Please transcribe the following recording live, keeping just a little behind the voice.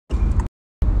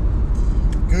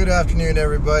Good afternoon,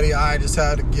 everybody. I just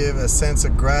had to give a sense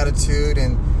of gratitude,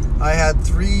 and I had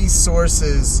 3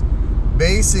 sources,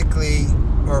 basically,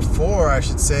 or 4, I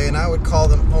should say, and I would call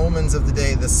them omens of the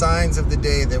day, the signs of the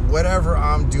day that whatever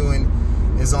I'm doing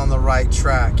is on the right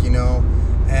track,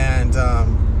 and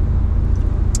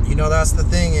that's the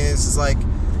thing is like,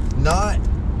 not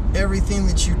everything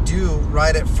that you do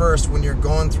right at first when you're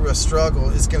going through a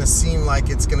struggle is going to seem like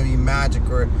it's going to be magic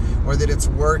or that it's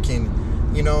working.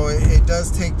 It does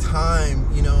take time,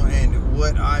 and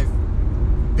what I've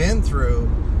been through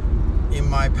in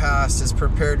my past has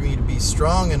prepared me to be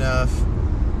strong enough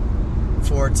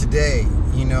for today,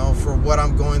 for what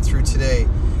I'm going through today.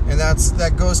 And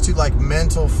that goes to like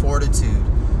mental fortitude,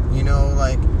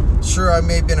 like, sure, I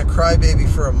may have been a crybaby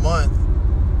for a month,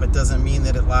 but doesn't mean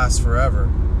that it lasts forever.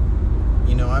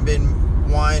 I've been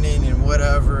whining and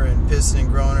whatever and pissing and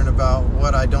groaning about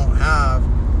what I don't have,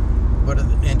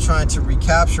 and trying to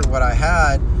recapture what I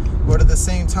had. But at the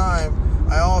same time,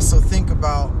 I also think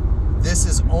about this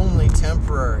is only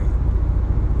temporary.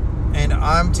 And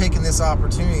I'm taking this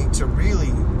opportunity to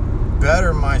really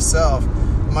better myself.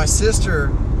 My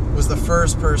sister was the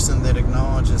first person that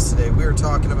acknowledged this today. We were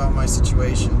talking about my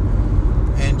situation,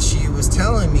 and she was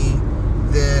telling me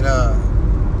that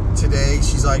today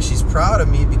she's proud of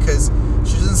me because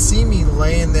she doesn't see me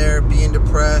laying there being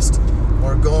depressed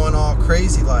or going all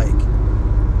crazy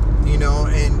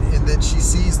and that she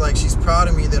sees like she's proud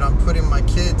of me that I'm putting my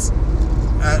kids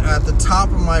at the top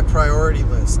of my priority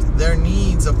list, their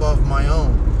needs above my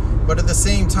own. But at the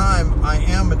same time, I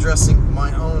am addressing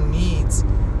my own needs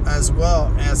as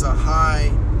well as a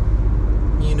high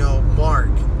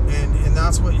mark, and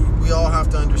that's what we all have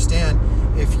to understand.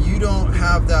 If you don't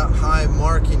have that high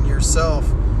mark in yourself,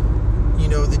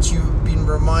 that you've been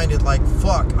reminded, like,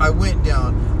 fuck, I went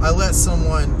down, I let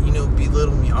someone,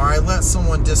 belittle me, or I let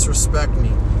someone disrespect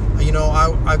me,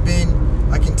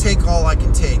 I can take all I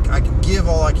can take, I can give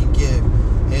all I can give,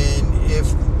 and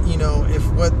if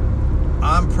what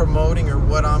I'm promoting or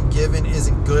what I'm giving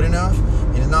isn't good enough,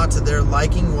 and not to their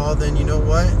liking, well, then you know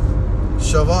what,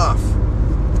 shove off.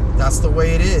 That's the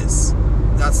way it is.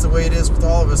 That's the way it is with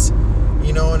all of us,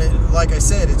 and it, like I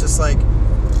said, it's just like,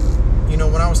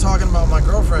 when I was talking about my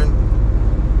girlfriend,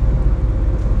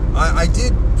 I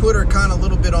did put her kind of a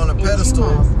little bit on a pedestal.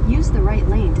 2 miles, use the right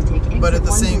lane to take exit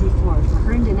 134 for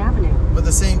Herndon Avenue. But at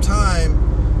the same time,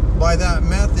 by that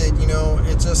method,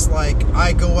 it's just like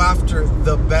I go after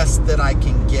the best that I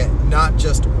can get, not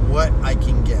just what I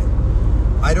can get.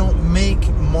 I don't make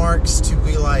marks to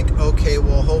be like, okay,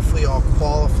 well, hopefully I'll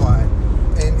qualify.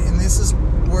 And this is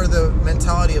where the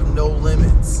mentality of no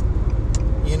limits,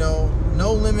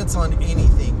 no limits on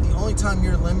anything. The only time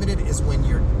you're limited is when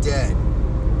you're dead,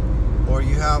 or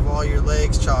you have all your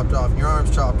legs chopped off, your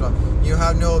arms chopped off, you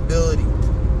have no ability,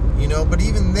 but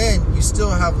even then, you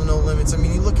still have no limits. I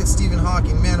mean, you look at Stephen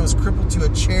Hawking, man, was crippled to a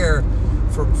chair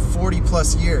for 40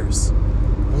 plus years,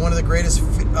 and one of the greatest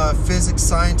physics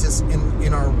scientists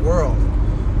in our world.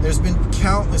 There's been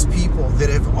countless people that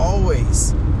have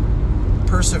always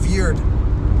persevered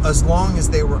as long as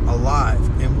they were alive,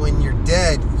 and when you're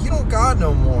dead, you don't got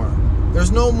no more.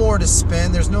 There's no more to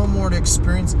spend, there's no more to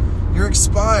experience. You're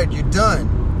expired, you're done.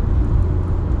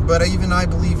 But I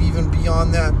believe even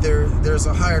beyond that, there's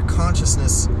a higher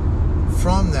consciousness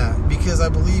from that, because I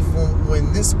believe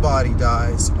when this body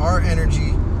dies, our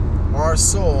energy or our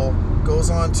soul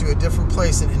goes on to a different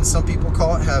place, and some people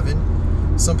call it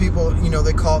heaven, some people,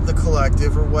 they call it the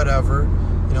collective or whatever,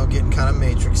 getting kind of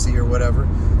matrixy or whatever,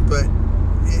 but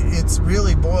it's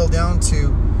really boiled down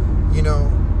to,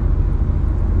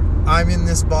 I'm in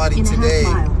this body today.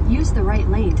 Half mile, use the right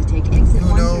lane to take exit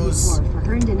 134 for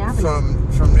Herndon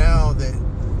Avenue. From now that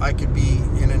I could be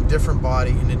in a different body,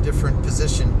 in a different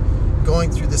position, going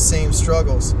through the same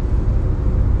struggles.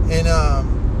 And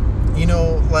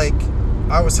like,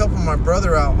 I was helping my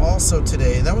brother out also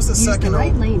today. That was the second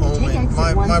omen.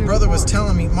 My brother was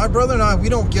telling me, my brother and I, we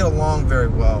don't get along very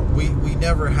well. We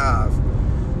never have.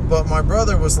 But my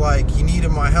brother was like, he needed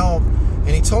my help, and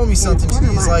he told me something.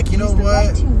 He's like, you know what?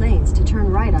 Right 2 lanes to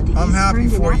turn right onto I'm happy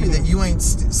Herndon for you Avenue. that you ain't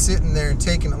sitting there and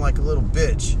taking it like a little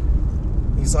bitch.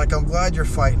 He's like, I'm glad you're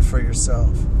fighting for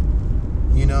yourself.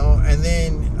 And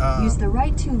then use the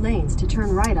right 2 lanes to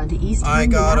turn right onto East I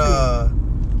Herndon got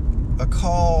Avenue. a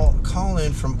call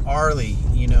in from Arlie.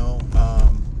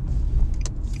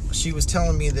 She was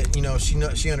telling me that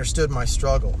she understood my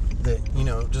struggle. That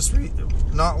just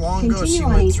not long ago she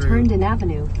went East through Herndon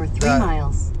Avenue for 3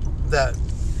 miles. That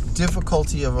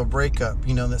difficulty of a breakup.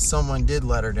 That someone did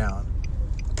let her down.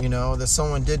 That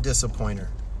someone did disappoint her.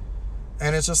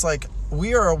 And it's just like,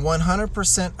 we are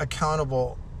 100%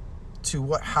 accountable to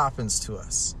what happens to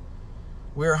us.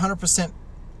 We are 100%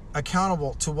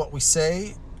 accountable to what we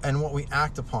say and what we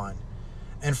act upon.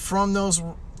 And from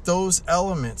those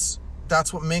elements,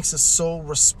 that's what makes us so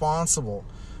responsible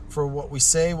for what we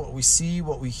say, what we see,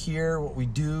 what we hear, what we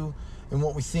do, and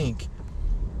what we think.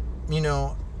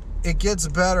 It gets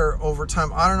better over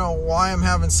time. I don't know why I'm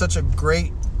having such a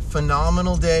great,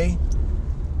 phenomenal day,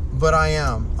 but I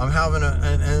am. I'm having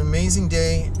an amazing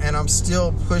day, and I'm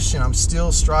still pushing. I'm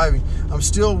still striving. I'm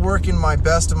still working my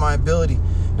best of my ability.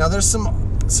 Now, there's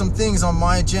some things on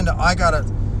my agenda. I gotta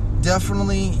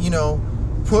definitely,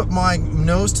 put my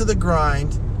nose to the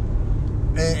grind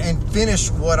and finish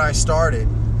what I started.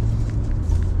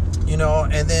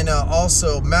 And then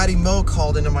also Maddie Mo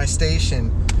called into my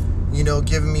station,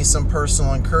 giving me some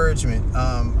personal encouragement.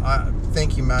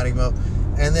 Thank you, Maddie Mo.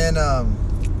 And then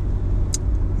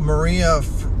Maria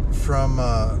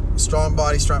from Strong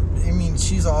Body Strong.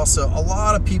 She's also, a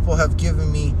lot of people have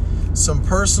given me some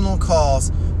personal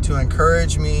calls to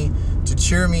encourage me, to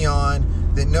cheer me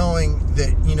on, that knowing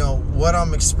that, what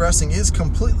I'm expressing is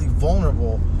completely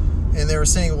vulnerable. And they were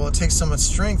saying, well, it takes so much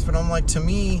strength. But I'm like, to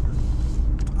me,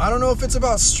 I don't know if it's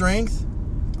about strength.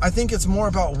 I think it's more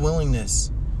about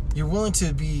willingness. You're willing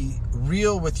to be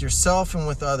real with yourself and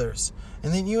with others.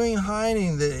 And then you ain't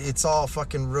hiding that it's all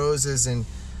fucking roses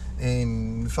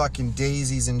and fucking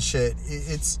daisies and shit.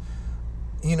 It's,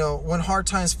 when hard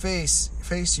times face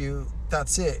you,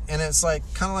 that's it. And it's like,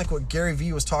 kind of like what Gary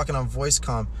Vee was talking on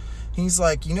VoiceCom. He's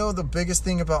like, the biggest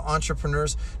thing about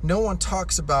entrepreneurs, no one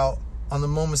talks about on the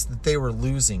moments that they were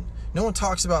losing. No one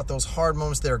talks about those hard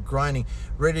moments they were grinding,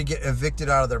 ready to get evicted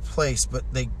out of their place, but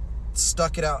they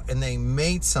stuck it out and they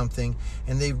made something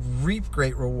and they reaped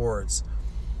great rewards,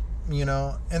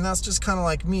 and that's just kind of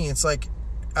like me. It's like,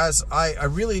 as I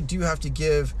really do have to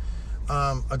give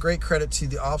a great credit to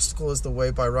The Obstacle is the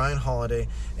Way by Ryan Holiday.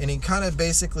 And he kind of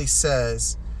basically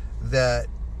says that,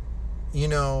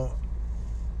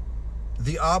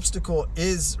 the obstacle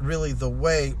is really the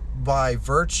way by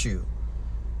virtue.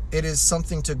 It is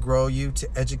something to grow you, to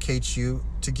educate you,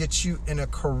 to get you in a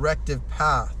corrective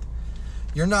path.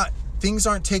 Things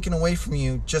aren't taken away from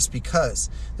you just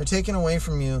because. They're taken away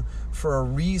from you for a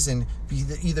reason.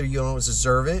 Either you don't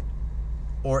deserve it,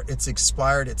 or it's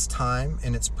expired its time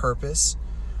and its purpose,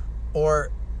 or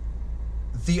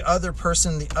the other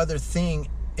person, the other thing,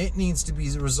 it needs to be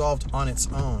resolved on its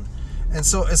own. And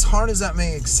so, as hard as that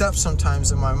may accept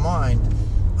sometimes in my mind,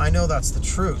 I know that's the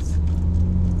truth.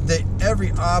 That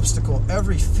every obstacle,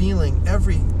 every feeling,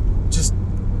 every just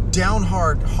down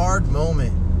hard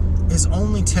moment is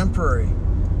only temporary.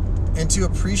 And to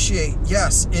appreciate,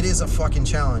 yes, it is a fucking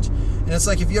challenge. And it's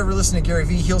like, if you ever listen to Gary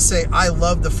Vee, he'll say, I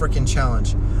love the freaking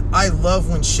challenge. I love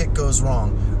when shit goes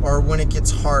wrong or when it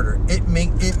gets harder. It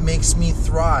makes me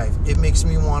thrive. It makes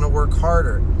me want to work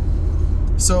harder.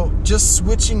 So just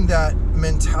switching that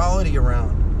mentality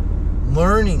around,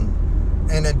 learning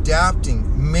and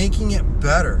adapting, making it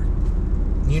better.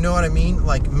 You know what I mean?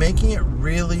 Like, making it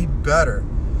really better.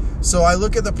 So I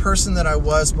look at the person that I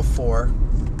was before,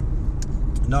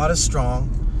 not as strong,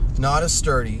 not as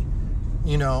sturdy,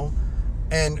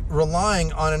 and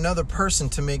relying on another person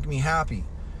to make me happy.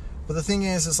 But the thing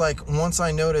is like, once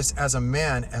I notice as a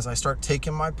man, as I start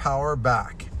taking my power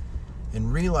back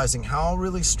and realizing how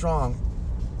really strong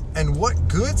and what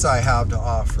goods I have to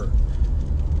offer,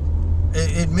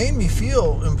 it made me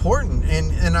feel important.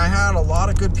 And I had a lot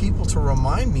of good people to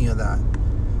remind me of that.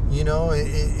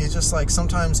 It's just like,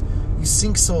 sometimes you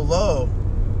sink so low,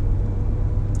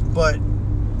 but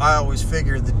I always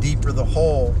figure the deeper the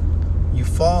hole you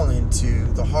fall into,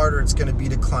 the harder it's going to be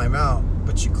to climb out,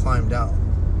 but you climbed out.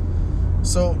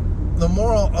 So the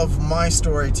moral of my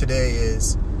story today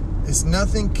is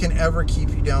nothing can ever keep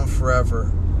you down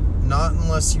forever, not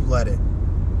unless you let it.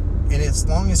 And as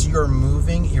long as you're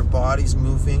moving, your body's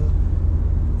moving,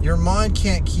 your mind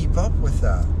can't keep up with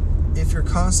that. If you're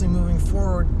constantly moving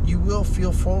forward, you will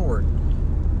feel forward.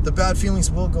 The bad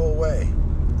feelings will go away.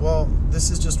 Well,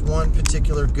 this is just one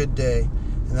particular good day,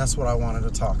 and that's what I wanted to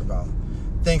talk about.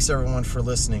 Thanks, everyone, for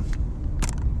listening.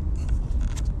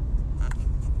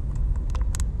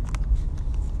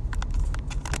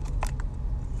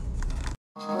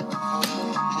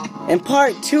 In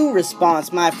part 2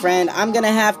 response, my friend, I'm going to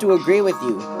have to agree with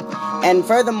you. And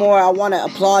furthermore, I want to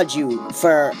applaud you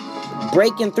for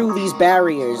breaking through these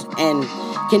barriers and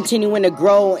continuing to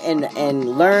grow and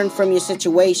learn from your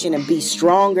situation and be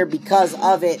stronger because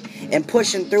of it and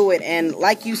pushing through it. And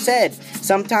like you said,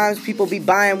 sometimes people be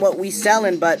buying what we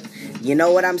selling, but you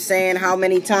know what I'm saying? How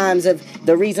many times have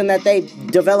the reason that they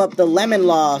developed the lemon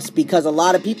laws, because a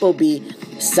lot of people be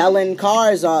selling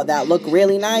cars that look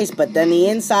really nice, but then the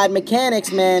inside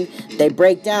mechanics, man, they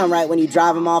break down right when you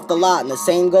drive them off the lot, and the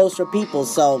same goes for people.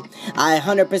 So I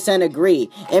 100% agree.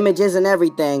 Image isn't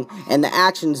everything, and the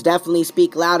actions definitely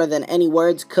speak louder than any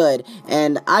words could.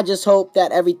 And I just hope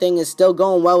that everything is still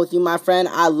going well with you, my friend.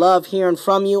 I love hearing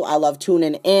from you. I love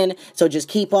tuning in. So just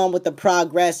keep on with the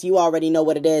progress. You already know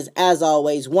what it is. As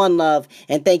always, one love,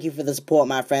 and thank you for the support,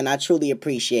 my friend. I truly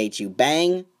appreciate you.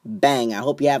 Bang, bang. I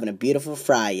hope you're having a beautiful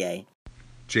Friday.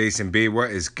 Jason B,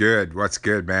 what is good? What's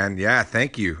good, man? Yeah,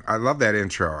 thank you. I love that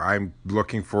intro. I'm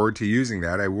looking forward to using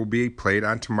that. I will be played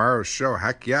on tomorrow's show.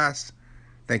 Heck yes.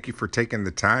 Thank you for taking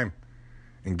the time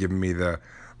and giving me the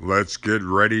let's get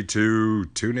ready to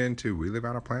tune into We Live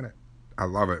on a Planet. I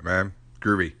love it, man.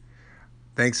 Groovy.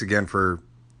 Thanks again for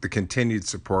the continued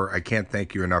support. I can't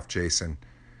thank you enough, Jason.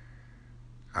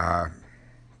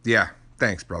 Yeah,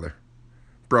 thanks, brother.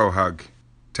 Bro hug.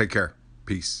 Take care.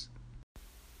 Peace.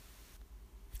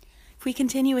 If we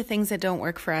continue with things that don't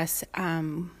work for us,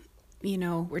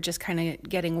 we're just kind of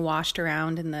getting washed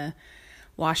around in the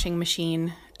washing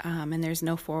machine, and there's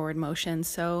no forward motion.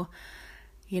 So,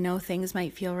 things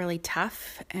might feel really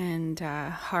tough and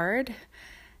hard.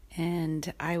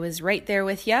 And I was right there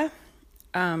with you,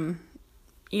 a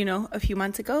few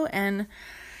months ago. And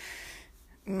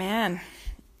man,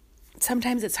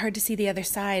 sometimes it's hard to see the other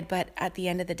side, but at the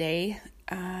end of the day,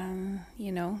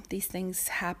 these things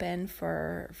happen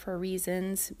for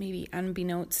reasons maybe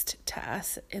unbeknownst to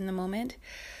us in the moment.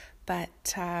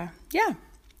 But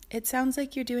it sounds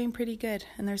like you're doing pretty good.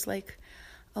 And there's like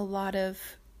a lot of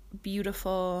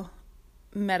beautiful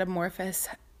metamorphosis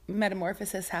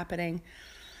happening.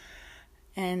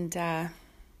 And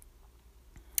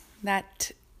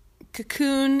that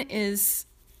cocoon is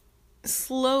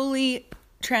slowly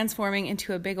transforming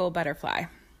into a big old butterfly.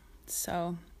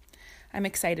 So I'm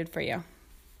excited for you.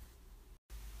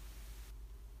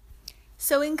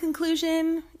 So in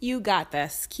conclusion, you got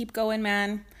this. Keep going,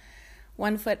 man.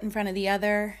 One foot in front of the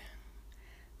other.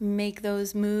 Make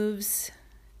those moves,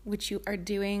 which you are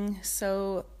doing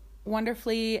so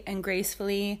wonderfully and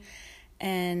gracefully,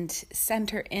 and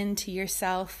center into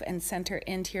yourself and center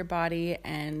into your body.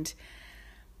 And,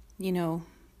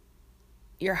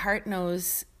 your heart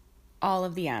knows all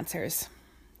of the answers.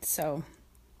 So,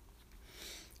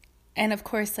 and of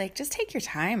course, just take your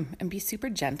time and be super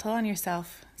gentle on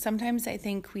yourself. Sometimes I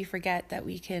think we forget that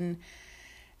we can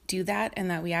do that and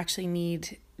that we actually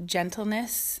need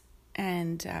gentleness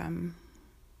and,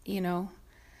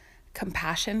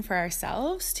 compassion for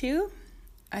ourselves too.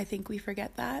 I think we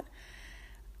forget that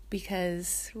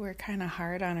because we're kind of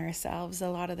hard on ourselves a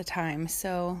lot of the time.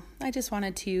 So I just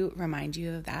wanted to remind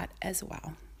you of that as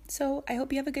well. So I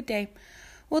hope you have a good day.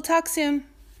 We'll talk soon.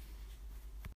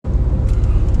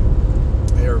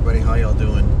 Hey everybody, how y'all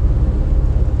doing?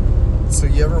 So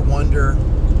you ever wonder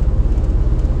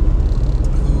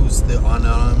who's the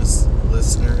anonymous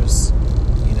listeners?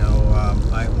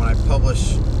 When I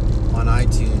publish on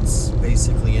iTunes,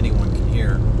 basically anyone can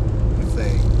hear if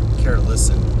they care to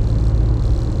listen.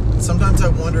 And sometimes I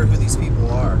wonder who these people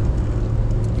are.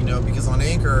 Because on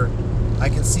Anchor, I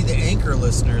can see the Anchor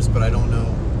listeners, but I don't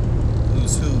know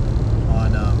who's who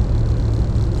on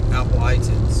Apple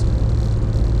iTunes.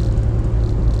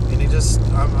 And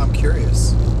I'm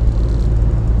curious.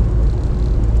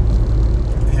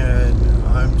 And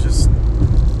I'm just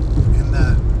in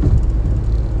that,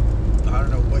 I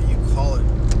don't know what you call it,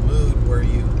 mood where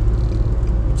you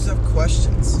just have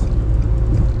questions.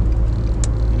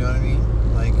 You know what I mean?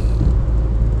 Like,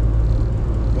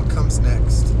 what comes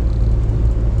next?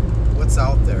 What's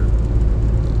out there?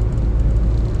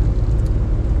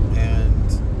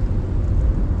 And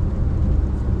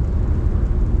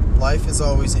life is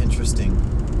always interesting,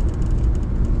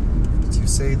 to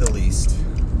say the least.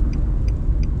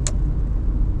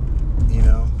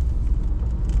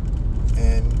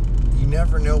 And you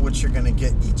never know what you're going to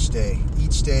get each day.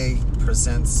 Each day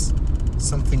presents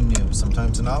something new.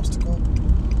 Sometimes an obstacle,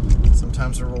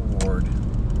 sometimes a reward.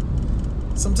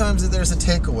 Sometimes there's a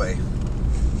takeaway.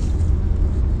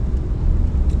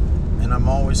 And I'm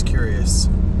always curious.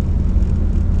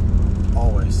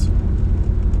 Always.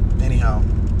 Anyhow.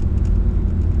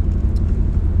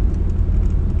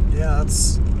 Yeah,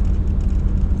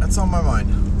 that's on my mind.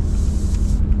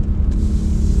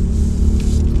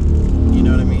 You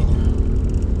know what I mean?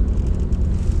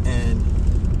 And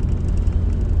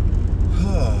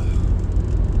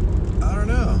I don't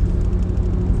know.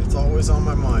 It's always on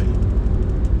my mind.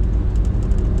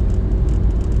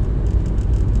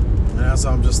 And as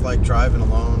I'm just driving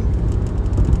alone,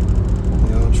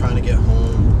 trying to get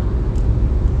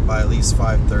home by at least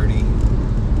 5:30,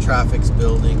 traffic's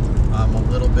building. I'm a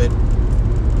little bit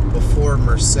before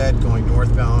Merced going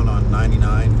northbound on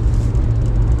 99.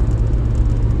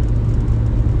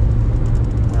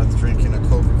 I'm drinking a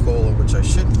Coca-Cola, which I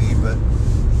shouldn't be, but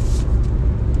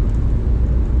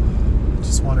I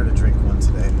just wanted to drink one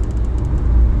today.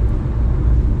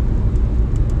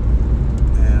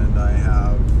 And I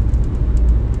have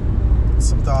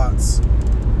some thoughts.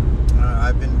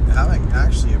 I've been having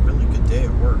actually a really good day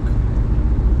at work.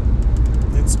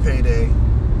 It's payday.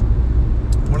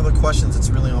 One of the questions that's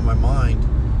really on my mind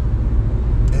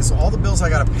is all the bills I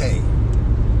gotta pay.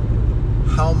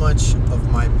 How much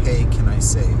of my pay can I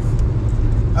save?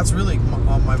 That's really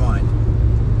on my mind.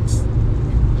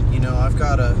 You know, I've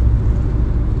gotta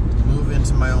move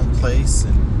into my own place,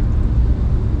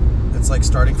 and it's like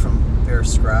starting from bare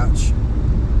scratch.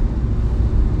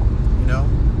 You know?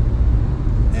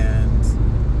 And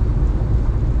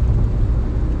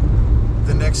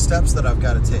the next steps that I've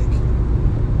got to take.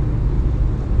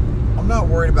 I'm not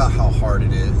worried about how hard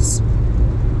it is,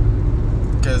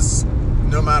 because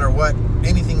no matter what,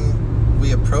 anything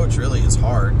we approach really is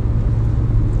hard.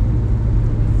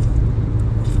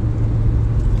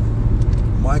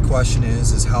 My question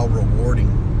is how rewarding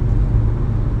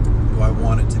do I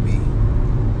want it to be?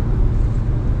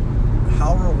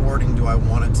 How rewarding do I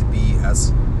want it to be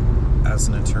as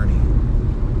an attorney?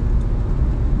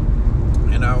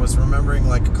 And I was remembering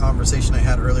like a conversation I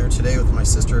had earlier today with my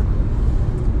sister.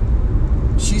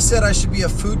 She said I should be a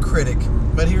food critic,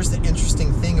 but here's the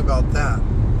interesting thing about that.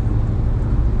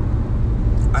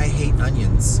 I hate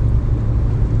onions.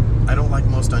 I don't like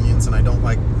most onions, and I don't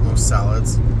like most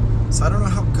salads. So I don't know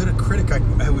how good a critic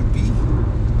I would be.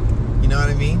 You know what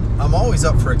I mean? I'm always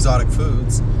up for exotic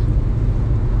foods.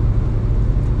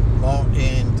 Well,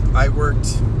 and I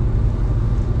worked,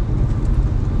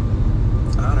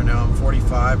 I don't know, I'm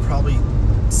 45, probably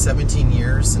 17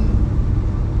 years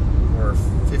or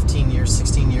 15 years,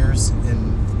 16 years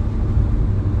in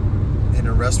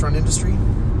a restaurant industry.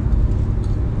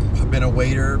 I've been a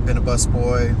waiter, been a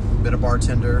busboy, been a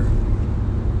bartender,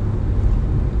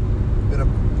 been a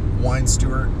wine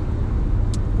steward,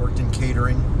 worked in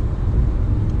catering.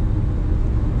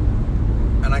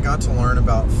 And I got to learn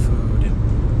about food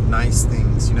and nice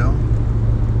things, you know?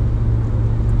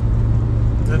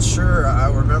 And sure, I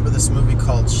remember this movie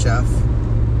called Chef,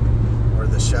 or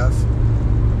The Chef.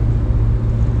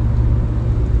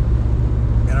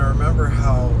 And I remember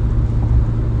how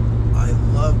I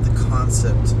loved the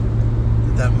concept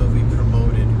that movie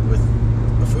promoted with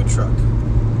a food truck.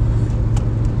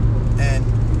 And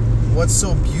what's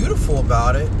so beautiful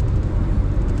about it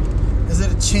is that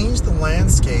it changed the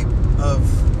landscape of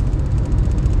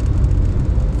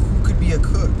who could be a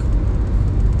cook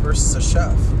versus a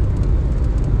chef.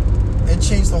 It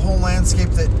changed the whole landscape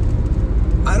that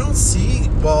I don't see,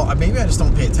 well, maybe I just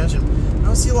don't pay attention. I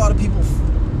don't see a lot of people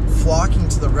flocking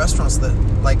to the restaurants that,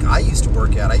 like, I used to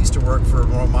work at. I used to work for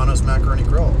Romano's Macaroni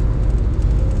Grill.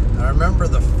 And I remember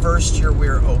the first year we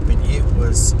were open, it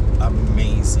was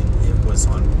amazing. It was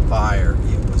on fire.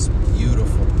 It was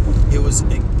beautiful. It was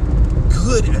a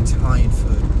good Italian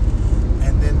food.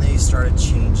 And then they started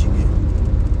changing it.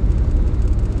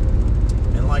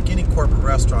 And like any corporate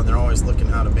restaurant, they're always looking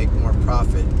how to make more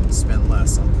profit and spend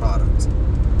less on product.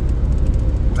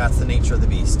 That's the nature of the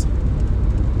beast.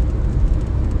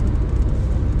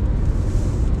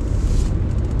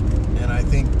 And I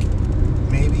think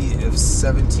maybe if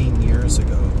 17 years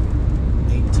ago,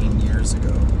 18 years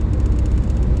ago,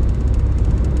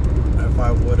 if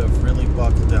I would have really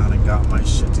buckled down and got my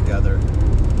shit together,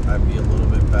 I'd be a little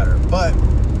bit better. But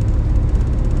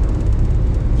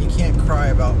you can't cry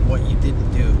about what you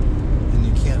didn't do, and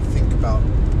you can't think about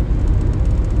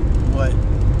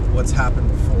what's happened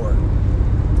before.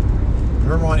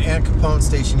 Remember on Aunt Capone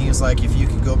station, he was like, if you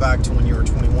could go back to when you were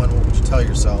 21, what would you tell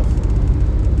yourself?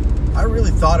 I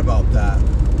really thought about that.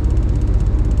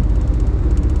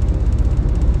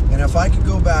 And if I could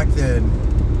go back then,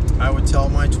 I would tell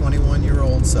my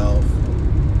 21-year-old self,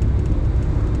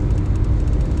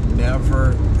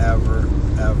 never, ever,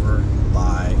 ever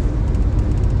lie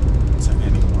to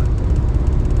anyone.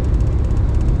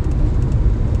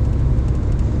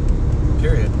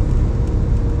 Period.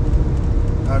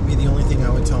 That would be the only thing I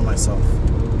would tell myself.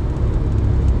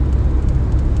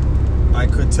 I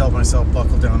could tell myself,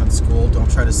 buckle down in school,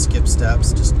 don't try to skip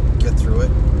steps, just get through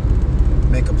it,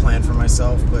 make a plan for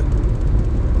myself. But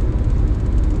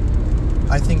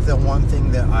I think the one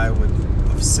thing that I would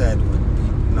have said would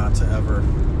be not to ever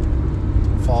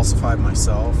falsify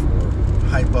myself or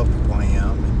hype up who I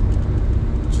am,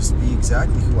 and just be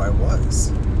exactly who I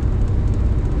was.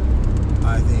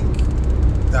 I think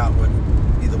that would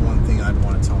be the one thing I'd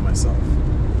want to tell myself.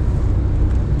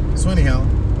 So anyhow,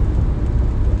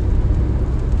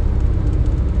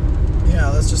 yeah,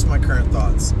 that's just my current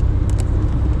thoughts.